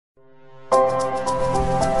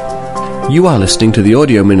You are listening to the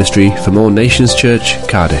audio ministry from All Nations Church,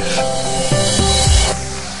 Cardiff.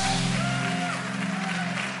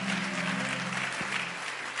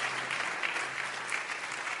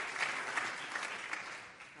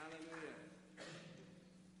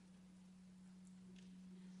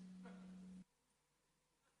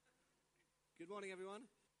 Good morning, everyone.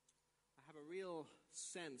 I have a real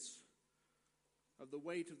sense of the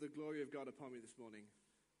weight of the glory of God upon me this morning.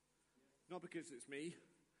 Not because it's me,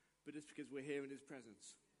 but it's because we're here in His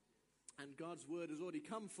presence. And God's word has already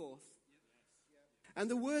come forth. And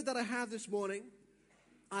the word that I have this morning,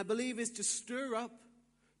 I believe, is to stir up,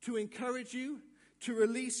 to encourage you, to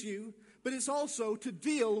release you, but it's also to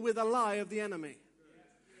deal with a lie of the enemy.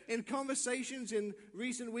 In conversations in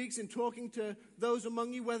recent weeks, in talking to those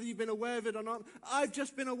among you, whether you've been aware of it or not, I've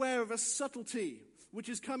just been aware of a subtlety which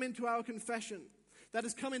has come into our confession, that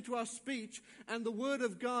has come into our speech, and the word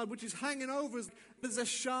of God, which is hanging over us as a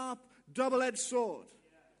sharp, double-edged sword,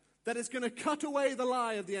 that is going to cut away the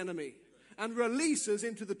lie of the enemy and release us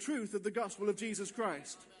into the truth of the gospel of Jesus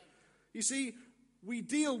Christ. You see, we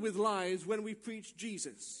deal with lies when we preach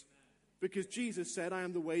Jesus, because Jesus said, I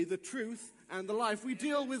am the way, the truth, and the life. We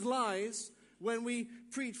deal with lies when we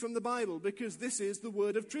preach from the Bible, because this is the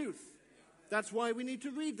word of truth. That's why we need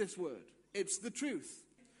to read this word. It's the truth.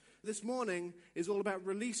 This morning is all about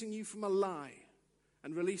releasing you from a lie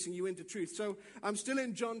and releasing you into truth. So I'm still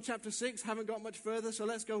in John chapter 6, haven't got much further, so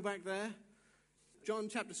let's go back there. John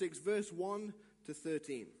chapter 6, verse 1 to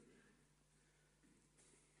 13.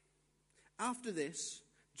 After this,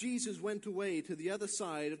 Jesus went away to the other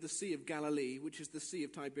side of the Sea of Galilee, which is the Sea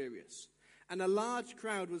of Tiberias. And a large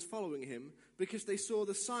crowd was following him because they saw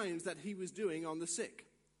the signs that he was doing on the sick.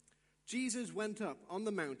 Jesus went up on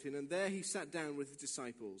the mountain, and there he sat down with his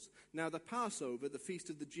disciples. Now the Passover, the feast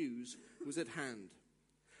of the Jews, was at hand.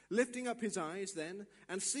 Lifting up his eyes then,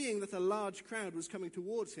 and seeing that a large crowd was coming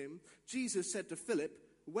towards him, Jesus said to Philip,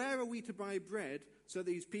 Where are we to buy bread so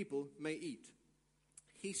these people may eat?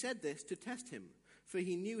 He said this to test him, for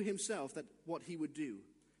he knew himself that what he would do.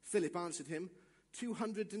 Philip answered him,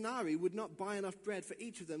 200 denarii would not buy enough bread for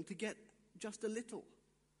each of them to get just a little.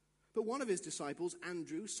 But one of his disciples,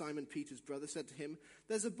 Andrew, Simon Peter's brother, said to him,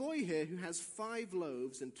 There's a boy here who has 5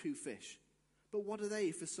 loaves and 2 fish. But what are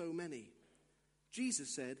they for so many?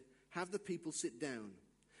 Jesus said, Have the people sit down.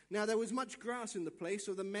 Now there was much grass in the place,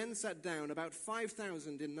 so the men sat down, about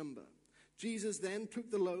 5,000 in number. Jesus then took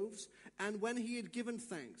the loaves, and when he had given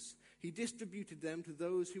thanks, he distributed them to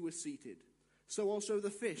those who were seated. So also the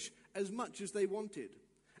fish, as much as they wanted.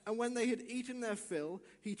 And when they had eaten their fill,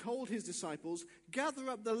 he told his disciples, Gather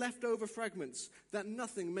up the leftover fragments, that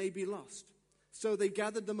nothing may be lost. So they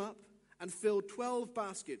gathered them up and filled 12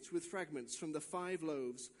 baskets with fragments from the 5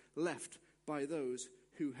 loaves left by those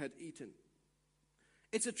who had eaten.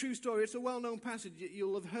 It's a true story. It's a well-known passage.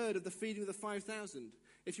 You'll have heard of the feeding of the 5,000.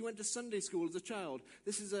 If you went to Sunday school as a child,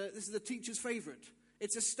 this is a teacher's favorite.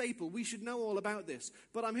 It's a staple. We should know all about this.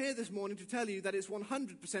 But I'm here this morning to tell you that it's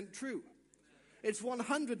 100% true. It's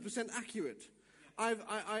 100% accurate.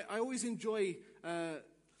 I always enjoy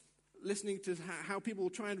listening to how people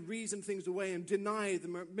try and reason things away and deny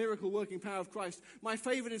the miracle-working power of Christ. My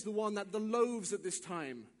favorite is the one that the loaves at this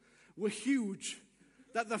time were huge,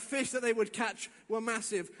 that the fish that they would catch were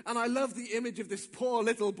massive. And I love the image of this poor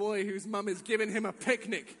little boy whose mum is giving him a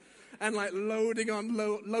picnic and like loading on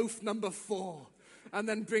loaf number 4 and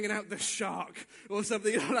then bringing out the shark or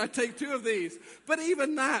something. And I take 2 of these. But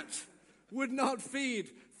even that would not feed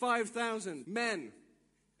 5,000 men,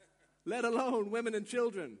 let alone women and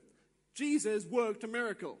children. Jesus worked a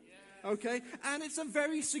miracle, okay? And it's a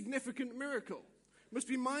very significant miracle. Must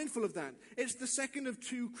be mindful of that. It's the second of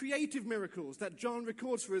 2 creative miracles that John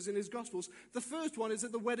records for us in his Gospels. The first one is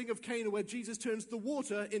at the wedding of Cana, where Jesus turns the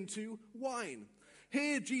water into wine.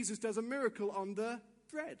 Here, Jesus does a miracle on the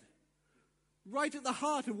bread. Right at the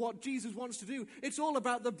heart of what Jesus wants to do. It's all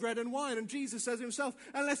about the bread and wine. And Jesus says himself,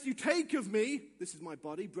 unless you take of me, this is my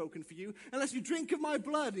body broken for you, unless you drink of my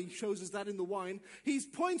blood, he shows us that in the wine, he's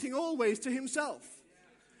pointing always to himself.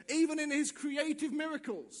 Even in his creative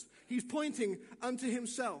miracles, he's pointing unto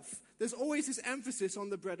himself. There's always this emphasis on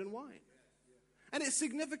the bread and wine. And it's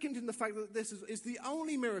significant in the fact that this is the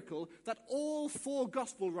only miracle that all 4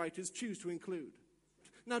 gospel writers choose to include.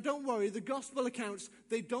 Now, don't worry, the gospel accounts,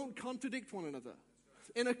 they don't contradict one another.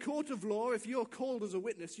 In a court of law, if you're called as a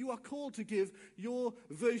witness, you are called to give your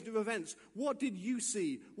version of events. What did you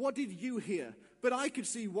see? What did you hear? But I could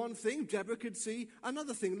see one thing, Deborah could see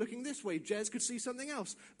another thing looking this way, Jez could see something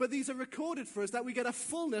else. But these are recorded for us that we get a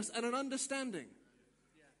fullness and an understanding.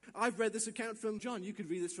 I've read this account from John. You could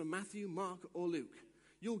read this from Matthew, Mark, or Luke.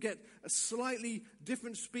 You'll get a slightly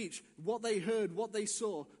different speech, what they heard, what they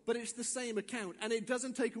saw, but it's the same account, and it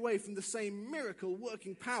doesn't take away from the same miracle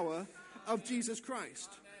working power of Jesus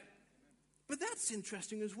Christ. But that's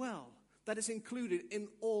interesting as well, that it's included in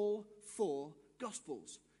all 4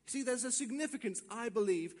 Gospels. See, there's a significance, I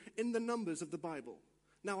believe, in the numbers of the Bible.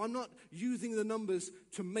 Now, I'm not using the numbers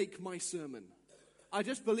to make my sermon. I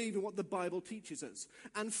just believe in what the Bible teaches us.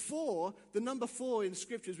 And 4, the number 4 in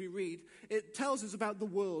scriptures we read, it tells us about the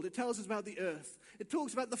world. It tells us about the earth. It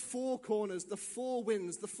talks about the 4 corners, the 4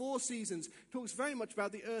 winds, the 4 seasons. It talks very much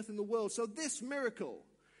about the earth and the world. So this miracle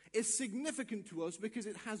is significant to us because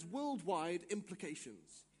it has worldwide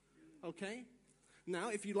implications. Okay? Now,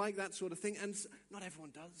 if you like that sort of thing, and not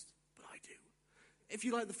everyone does, but I do. If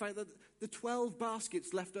you like the fact that the 12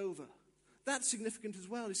 baskets left over, that's significant as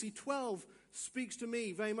well. You see, 12 speaks to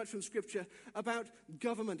me very much from Scripture about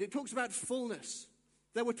government. It talks about fullness.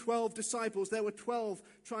 There were 12 disciples. There were 12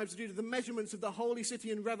 tribes of Judah. The measurements of the holy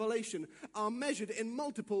city in Revelation are measured in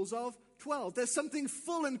multiples of 12. There's something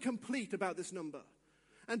full and complete about this number.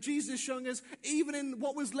 And Jesus is showing us, even in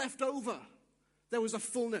what was left over, there was a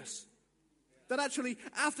fullness. That actually,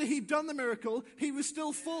 after he'd done the miracle, he was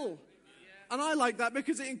still full. And I like that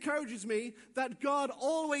because it encourages me that God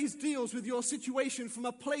always deals with your situation from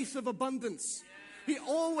a place of abundance. He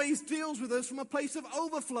always deals with us from a place of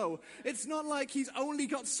overflow. It's not like he's only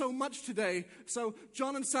got so much today. So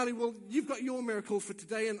John and Sally, well, you've got your miracle for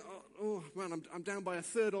today, and oh man, I'm down by a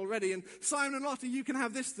third already. And Simon and Lottie, you can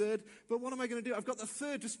have this third. But what am I going to do? I've got the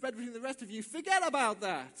third to spread between the rest of you. Forget about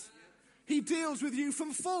that. He deals with you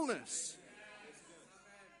from fullness.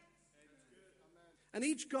 And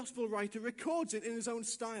each gospel writer records it in his own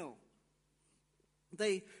style.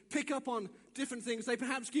 They pick up on different things. They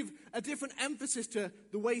perhaps give a different emphasis to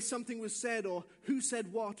the way something was said or who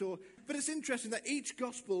said what. But it's interesting that each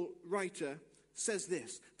gospel writer says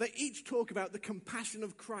this. They each talk about the compassion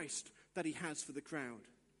of Christ that he has for the crowd.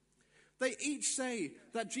 They each say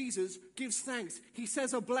that Jesus gives thanks. He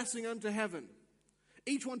says a blessing unto heaven.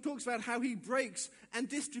 Each one talks about how he breaks and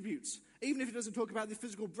distributes. Even if he doesn't talk about the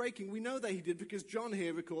physical breaking, we know that he did because John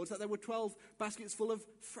here records that there were 12 baskets full of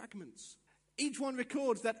fragments. Each one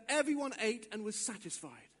records that everyone ate and was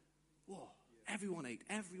satisfied. Whoa, everyone ate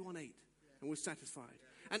and was satisfied.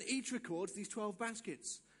 And each records these 12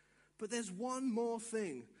 baskets. But there's one more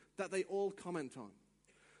thing that they all comment on.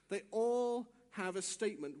 They all have a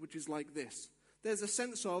statement which is like this. There's a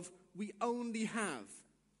sense of, we only have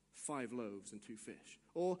 5 loaves and 2 fish.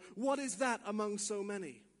 Or, what is that among so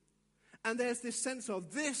many? And there's this sense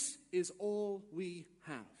of, this is all we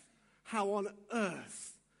have. How on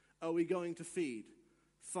earth are we going to feed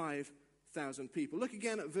 5,000 people? Look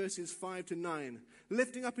again at verses 5 to 9.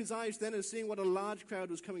 Lifting up his eyes then and seeing what a large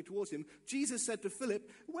crowd was coming towards him, Jesus said to Philip,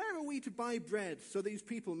 where are we to buy bread so these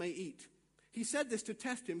people may eat? He said this to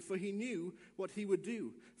test him, for he knew what he would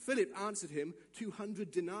do. Philip answered him,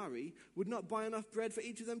 200 denarii would not buy enough bread for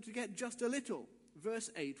each of them to get just a little.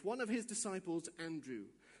 Verse 8, one of his disciples, Andrew,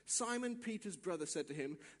 Simon Peter's brother, said to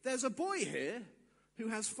him, there's a boy here who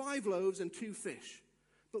has 5 loaves and 2 fish.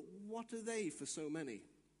 But what are they for so many?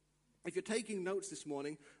 If you're taking notes this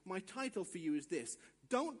morning, my title for you is this.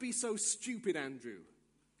 Don't be so stupid, Andrew.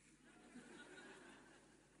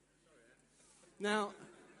 Now,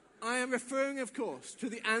 I am referring, of course, to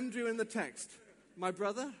the Andrew in the text. My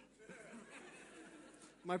brother?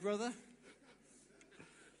 My brother?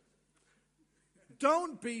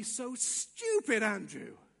 Don't be so stupid,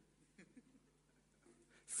 Andrew.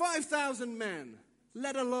 5,000 men,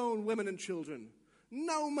 let alone women and children.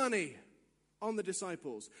 No money on the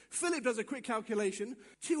disciples. Philip does a quick calculation.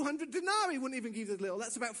 200 denarii wouldn't even give this little.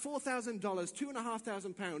 That's about $4,000,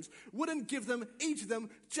 £2,500. Wouldn't give them, each of them,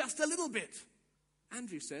 just a little bit.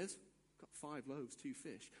 Andrew says, got 5 loaves, 2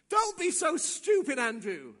 fish. Don't be so stupid,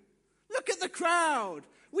 Andrew. Look at the crowd.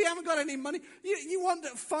 We haven't got any money. You want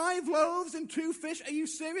 5 loaves and 2 fish? Are you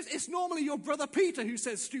serious? It's normally your brother Peter who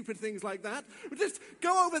says stupid things like that. Just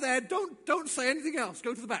go over there. Don't say anything else.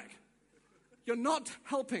 Go to the back. You're not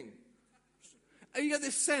helping. And you get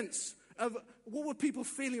this sense of what were people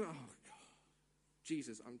feeling? Oh, God.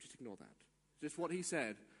 Jesus, just ignore that. Just what he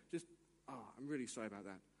said. I'm really sorry about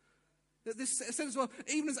that. This sense of,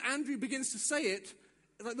 even as Andrew begins to say it,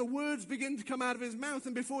 like the words begin to come out of his mouth,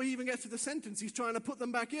 and before he even gets to the sentence, he's trying to put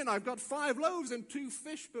them back in. I've got 5 loaves and 2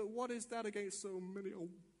 fish, but what is that against so many? Oh.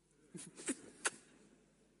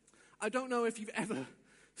 I don't know if you've ever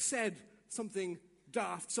said something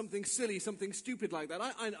daft, something silly, something stupid like that.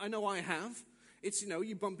 I know I have. It's,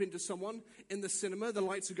 you bump into someone in the cinema, the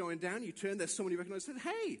lights are going down, you turn, there's someone you recognize, and say,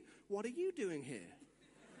 hey, what are you doing here?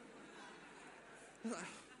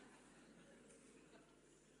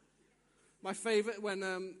 My favorite, when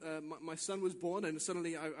my son was born and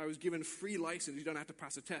suddenly I was given free license. You don't have to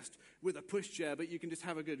pass a test with a pushchair, but you can just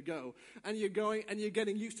have a good go. And you're going and you're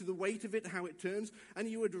getting used to the weight of it, how it turns, and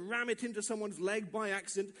you would ram it into someone's leg by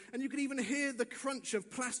accident, and you could even hear the crunch of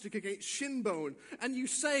plastic against shin bone. And you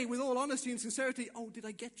say, with all honesty and sincerity, "Oh, did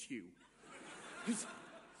I get you?"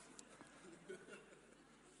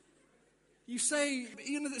 You say,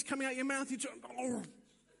 that's coming out your mouth, you just, "Oh,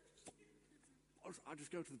 I'll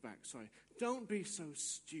just go to the back, sorry." Don't be so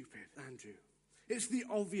stupid, Andrew. It's the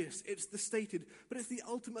obvious, it's the stated, but it's the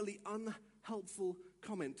ultimately unhelpful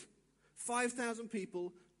comment. 5,000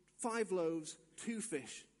 people, 5 loaves, 2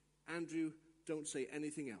 fish. Andrew, don't say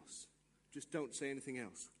anything else. Just don't say anything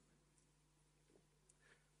else.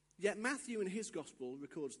 Yet Matthew in his gospel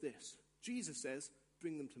records this. Jesus says,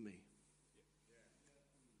 "Bring them to me."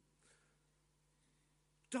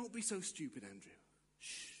 Don't be so stupid, Andrew.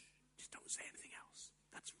 Shh, just don't say anything else.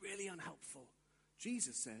 That's really unhelpful.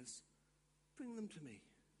 Jesus says, "Bring them to me."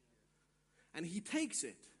 And he takes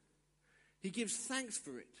it. He gives thanks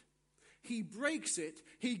for it. He breaks it.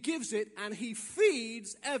 He gives it. And he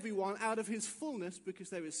feeds everyone out of his fullness because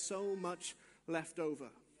there is so much left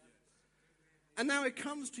over. And now it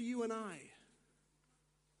comes to you and I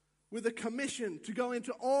with a commission to go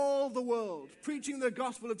into all the world, preaching the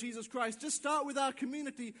gospel of Jesus Christ, to start with our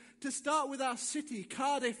community, to start with our city,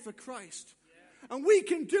 Cardiff for Christ. And we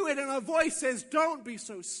can do it, and our voice says, "Don't be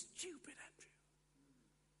so stupid, Andrew."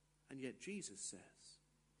 And yet Jesus says,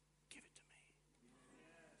 "Give it to me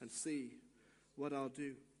and see what I'll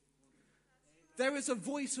do." There is a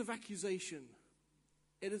voice of accusation.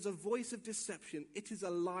 It is a voice of deception. It is a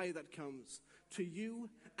lie that comes to you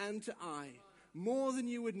and to I, more than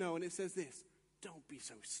you would know. And it says this: "Don't be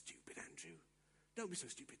so stupid, Andrew. Don't be so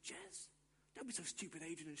stupid, Jez. Don't be so stupid,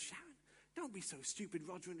 Adrian and Sharon. Don't be so stupid,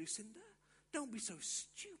 Roger and Lucinda. Don't be so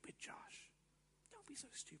stupid, Josh. Don't be so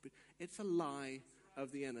stupid." It's a lie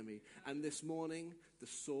of the enemy. And this morning, the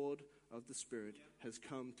sword of the Spirit has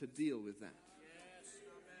come to deal with that.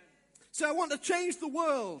 So I want to change the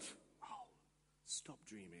world. Oh, stop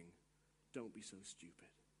dreaming. Don't be so stupid.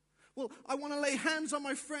 Well, I want to lay hands on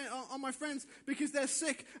my friends because they're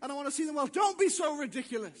sick and I want to see them well. Don't be so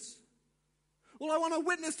ridiculous. Well, I want to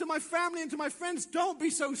witness to my family and to my friends. Don't be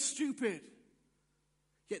so stupid.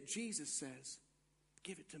 Yet Jesus says,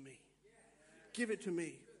 "Give it to me. Give it to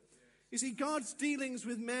me." You see, God's dealings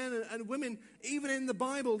with men and women, even in the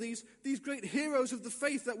Bible, these great heroes of the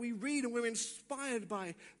faith that we read and we're inspired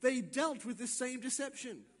by, they dealt with the same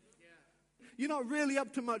deception. You're not really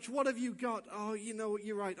up to much. What have you got? Oh, you know what?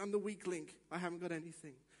 You're right. I'm the weak link. I haven't got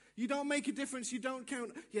anything. You don't make a difference. You don't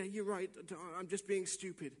count. Yeah, you're right. I'm just being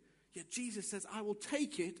stupid. Yet Jesus says, "I will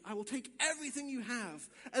take it. I will take everything you have,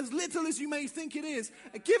 as little as you may think it is.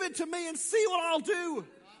 Give it to me and see what I'll do."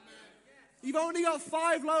 You've only got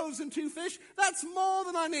 5 loaves and 2 fish. That's more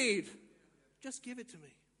than I need. Just give it to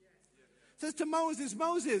me. Says to Moses,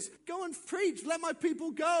 "Moses, go and preach. Let my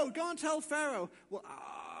people go. Go and tell Pharaoh." Well,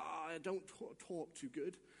 I don't talk too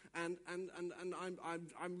good, and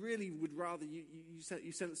I really would rather you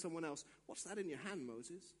sent someone else. "What's that in your hand,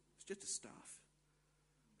 Moses?" "It's just a staff."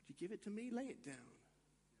 "Would you give it to me? Lay it down."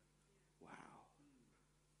 Wow.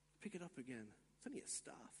 Pick it up again. "It's only a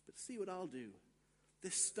staff, but see what I'll do.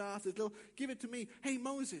 This staff, this little, give it to me. Hey,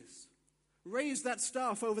 Moses, raise that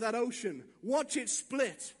staff over that ocean. Watch it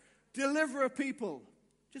split. Deliver a people.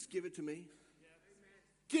 Just give it to me."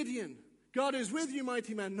 Gideon, "God is with you,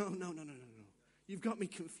 mighty man." No. You've got me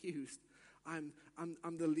confused. I'm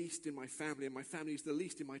the least in my family, and my family is the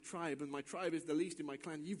least in my tribe, and my tribe is the least in my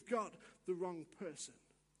clan. You've got the wrong person.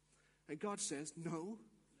 And God says, "No.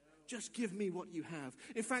 Just give me what you have.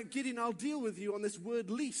 In fact, Gideon, I'll deal with you on this word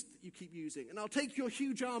least that you keep using. And I'll take your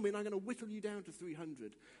huge army and I'm going to whittle you down to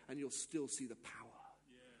 300. And you'll still see the power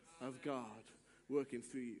of God working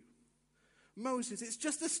through you." Moses, "It's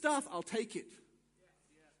just a staff." "I'll take it."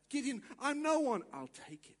 Gideon, "I'm no one." "I'll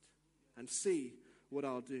take it and see what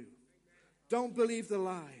I'll do." Don't believe the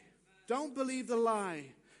lie. Don't believe the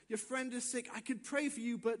lie. Your friend is sick. I could pray for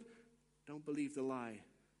you, but don't believe the lie.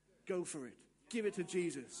 Go for it. Give it to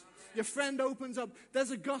Jesus. Your friend opens up.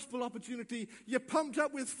 There's a gospel opportunity. You're pumped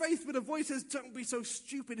up with faith, but a voice says, "Don't be so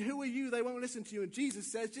stupid. Who are you?" They won't listen to you. And Jesus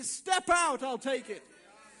says, "Just step out. I'll take it."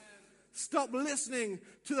 Stop listening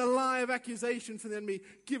to the lie of accusation from the enemy.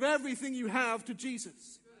 Give everything you have to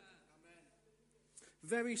Jesus.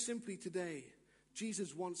 Very simply today,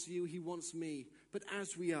 Jesus wants you. He wants me. But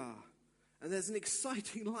as we are, and there's an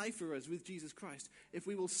exciting life for us with Jesus Christ, if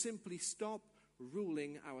we will simply stop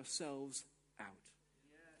ruling ourselves out.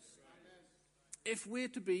 If we're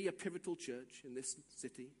to be a pivotal church in this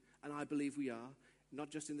city, and I believe we are, not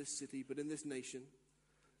just in this city, but in this nation,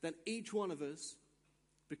 then each one of us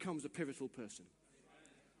becomes a pivotal person.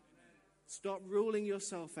 Stop ruling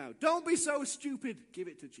yourself out. Don't be so stupid. Give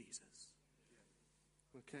it to Jesus.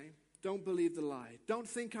 Okay? Don't believe the lie. Don't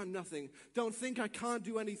think I'm nothing. Don't think I can't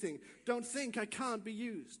do anything. Don't think I can't be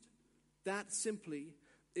used. That simply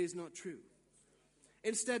is not true.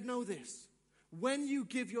 Instead, know this. When you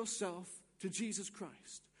give yourself to Jesus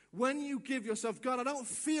Christ, when you give yourself, God, I don't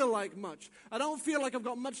feel like much. I don't feel like I've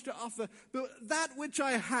got much to offer. But that which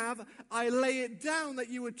I have, I lay it down that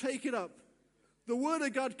you would take it up. The Word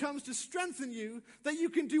of God comes to strengthen you, that you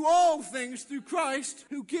can do all things through Christ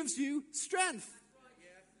who gives you strength.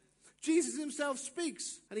 Jesus himself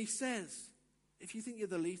speaks, and he says, if you think you're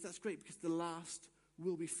the least, that's great, because the last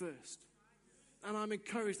will be first. And I'm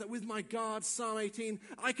encouraged that with my God, Psalm 18,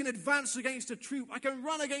 I can advance against a troop. I can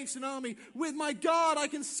run against an army. With my God, I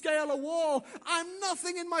can scale a wall. I'm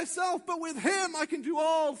nothing in myself, but with him, I can do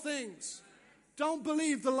all things. Don't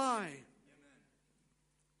believe the lie.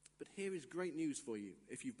 But here is great news for you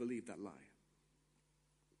if you've believed that lie.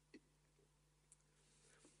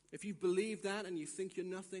 If you've believed that and you think you're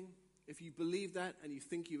nothing, if you believe that and you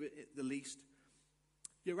think you're the least,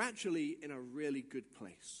 you're actually in a really good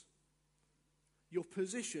place. You're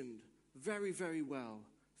positioned very, very well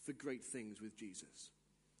for great things with Jesus.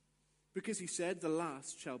 Because he said, the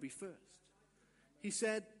last shall be first. He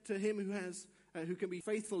said to him who can be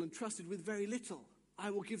faithful and trusted with very little,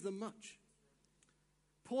 I will give them much.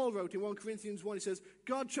 Paul wrote in 1 Corinthians 1, he says,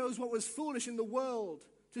 God chose what was foolish in the world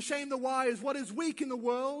to shame the wise, what is weak in the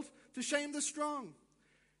world to shame the strong.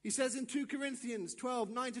 He says in 2 Corinthians 12,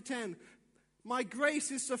 9-10, my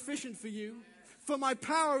grace is sufficient for you, for my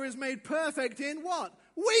power is made perfect in what?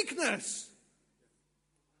 Weakness.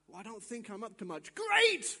 Well, I don't think I'm up to much.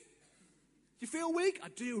 Great! You feel weak? I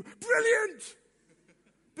do. Brilliant!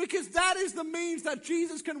 Because that is the means that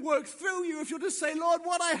Jesus can work through you if you'll just say, Lord,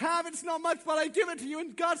 what I have, it's not much, but I give it to you.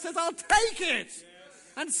 And God says, I'll take it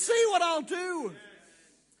and see what I'll do.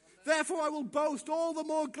 Therefore, I will boast all the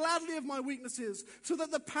more gladly of my weaknesses, so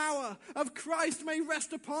that the power of Christ may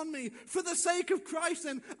rest upon me. For the sake of Christ,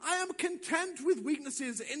 then, I am content with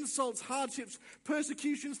weaknesses, insults, hardships,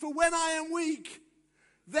 persecutions. For when I am weak,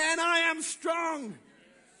 then I am strong.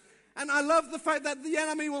 And I love the fact that the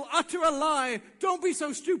enemy will utter a lie. Don't be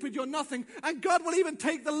so stupid, you're nothing. And God will even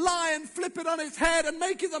take the lie and flip it on its head and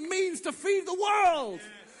make it the means to feed the world.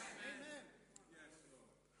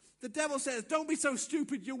 The devil says, don't be so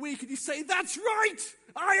stupid, you're weak. And you say, that's right,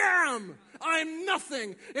 I am. I'm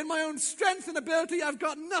nothing. In my own strength and ability, I've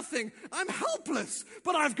got nothing. I'm helpless,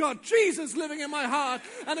 but I've got Jesus living in my heart.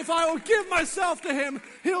 And if I will give myself to him,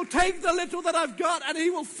 he'll take the little that I've got and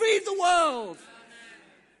he will feed the world.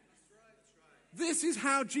 This is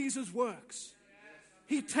how Jesus works.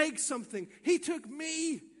 He takes something. He took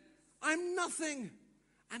me. I'm nothing.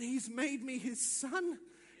 And he's made me his son.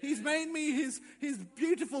 He's made me his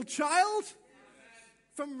beautiful child.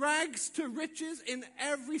 From rags to riches in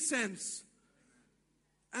every sense.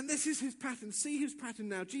 And this is his pattern. See his pattern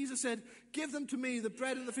now. Jesus said, give them to me, the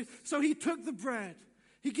bread and the fish. So he took the bread.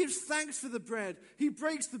 He gives thanks for the bread. He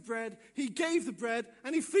breaks the bread. He gave the bread.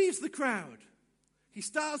 And he feeds the crowd. He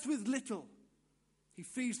starts with little. He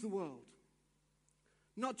feeds the world.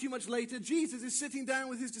 Not too much later, Jesus is sitting down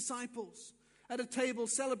with his disciples at a table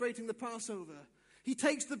celebrating the Passover. He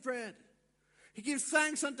takes the bread. He gives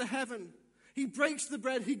thanks unto heaven. He breaks the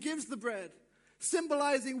bread. He gives the bread,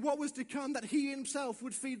 symbolizing what was to come, that he himself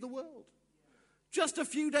would feed the world. Just a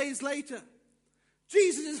few days later,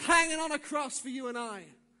 Jesus is hanging on a cross for you and I.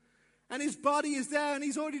 And his body is there, and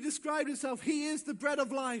he's already described himself. He is the bread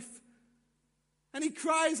of life. And he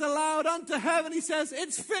cries aloud unto heaven. He says,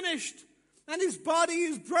 it's finished. And his body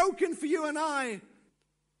is broken for you and I.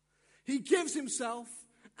 He gives himself,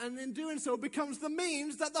 and in doing so becomes the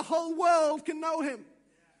means that the whole world can know him.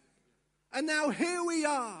 And now here we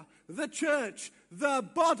are, the church, the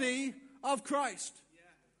body of Christ.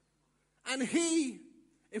 And he,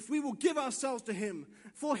 if we will give ourselves to him,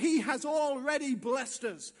 for he has already blessed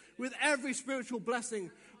us with every spiritual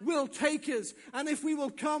blessing, will take us. And if we will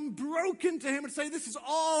come broken to him and say, this is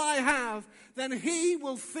all I have, then he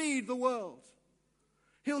will feed the world.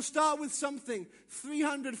 He'll start with something,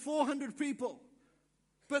 300, 400 people.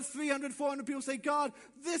 But 300, 400 people say, God,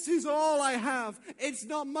 this is all I have. It's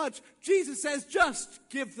not much. Jesus says, just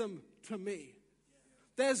give them to me.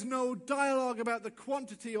 There's no dialogue about the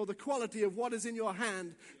quantity or the quality of what is in your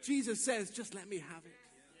hand. Jesus says, just let me have it.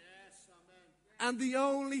 And the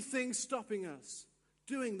only thing stopping us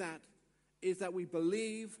doing that is that we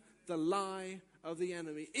believe the lie of the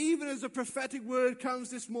enemy. Even as a prophetic word comes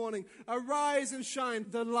this morning, arise and shine,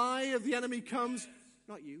 the lie of the enemy comes,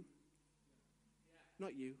 Not you.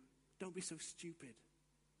 Not you. Don't be so stupid.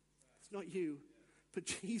 It's not you. But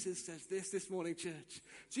Jesus says this morning, church.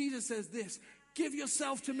 Jesus says this. Give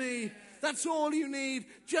yourself to me. That's all you need.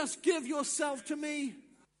 Just give yourself to me.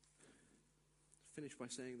 Finish by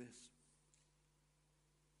saying this.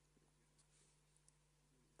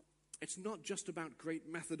 It's not just about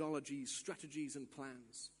great methodologies, strategies, and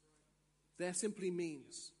plans. They're simply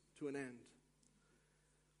means to an end.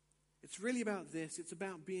 It's really about this. It's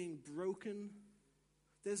about being broken.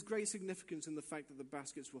 There's great significance in the fact that the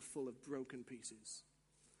baskets were full of broken pieces.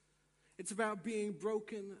 It's about being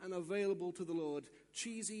broken and available to the Lord.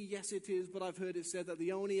 Cheesy, yes it is, but I've heard it said that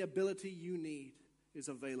the only ability you need is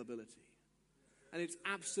availability. And it's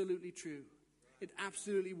absolutely true. It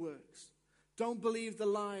absolutely works. Don't believe the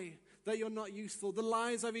lie that you're not useful. The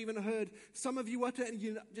lies I've even heard, some of you utter and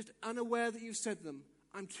you're just unaware that you've said them.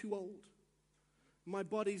 I'm too old. My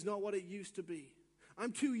body's not what it used to be.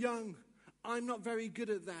 I'm too young. I'm not very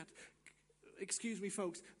good at that. Excuse me,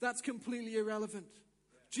 folks. That's completely irrelevant.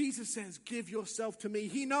 Jesus says, give yourself to me.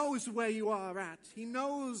 He knows where you are at. He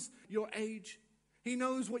knows your age. He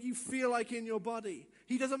knows what you feel like in your body.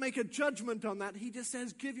 He doesn't make a judgment on that. He just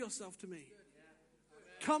says, give yourself to me.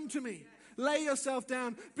 Come to me. Lay yourself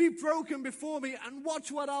down. Be broken before me and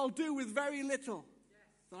watch what I'll do with very little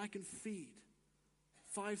that I can feed.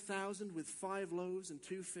 5,000 with 5 loaves and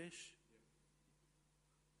 2 fish.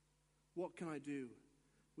 What can I do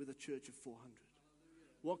with a church of 400?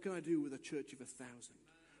 What can I do with a church of 1,000?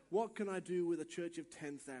 What can I do with a church of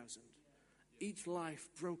 10,000? Each life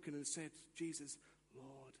broken and said, Jesus,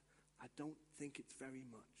 Lord, I don't think it's very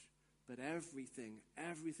much, but everything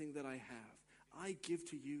that I have, I give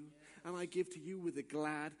to you, and I give to you with a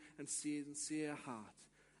glad and sincere heart.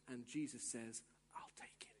 And Jesus says, I'll take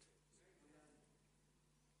it.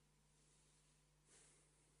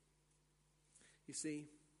 You see,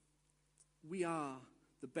 we are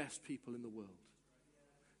the best people in the world.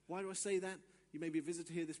 Why do I say that? You may be a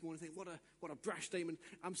visitor here this morning and think, what a brash statement.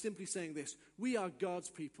 I'm simply saying this. We are God's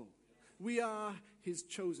people. We are his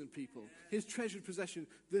chosen people, his treasured possession,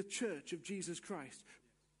 the church of Jesus Christ.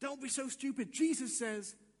 Don't be so stupid. Jesus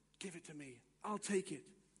says, give it to me. I'll take it.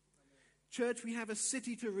 Church, we have a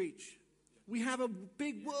city to reach. We have a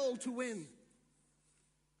big world to win.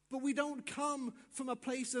 But we don't come from a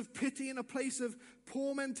place of pity and a place of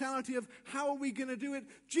poor mentality of how are we going to do it?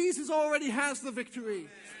 Jesus already has the victory.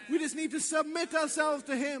 We just need to submit ourselves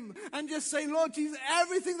to him and just say, Lord Jesus,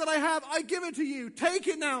 everything that I have, I give it to you. Take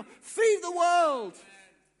it now. Feed the world.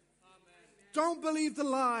 Don't believe the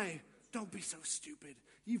lie. Don't be so stupid.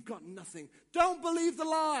 You've got nothing. Don't believe the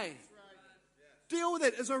lie. Deal with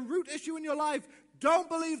it as a root issue in your life. Don't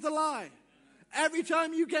believe the lie. Every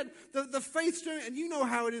time you get the faith stirring, and you know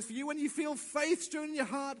how it is for you, when you feel faith stirring in your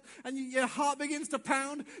heart and your heart begins to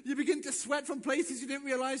pound, you begin to sweat from places you didn't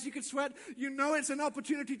realize you could sweat. You know it's an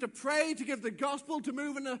opportunity to pray, to give the gospel, to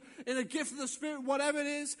move in a gift of the Spirit, whatever it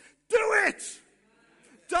is. Do it!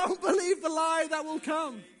 Don't believe the lie that will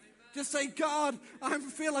come. Just say, God, I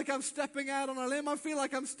feel like I'm stepping out on a limb. I feel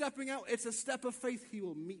like I'm stepping out. It's a step of faith. He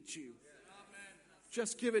will meet you.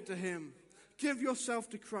 Just give it to him. Give yourself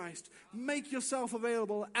to Christ. Make yourself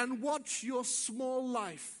available and watch your small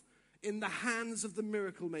life in the hands of the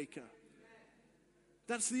miracle maker.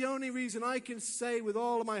 That's the only reason I can say with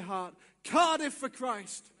all of my heart, Cardiff for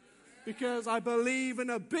Christ. Because I believe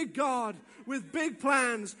in a big God with big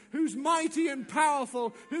plans, who's mighty and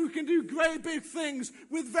powerful, who can do great big things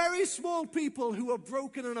with very small people who are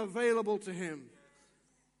broken and available to him.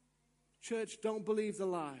 Church, don't believe the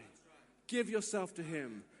lie. Give yourself to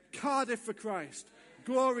him. Cardiff for Christ.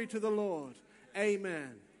 Glory to the Lord.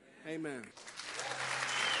 Amen. Amen.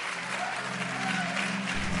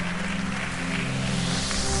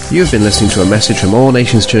 You have been listening to a message from All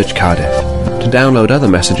Nations Church Cardiff. To download other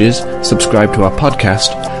messages, subscribe to our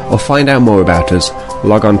podcast, or find out more about us,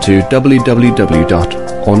 log on to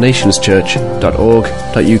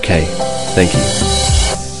www.allnationschurch.org.uk. Thank you.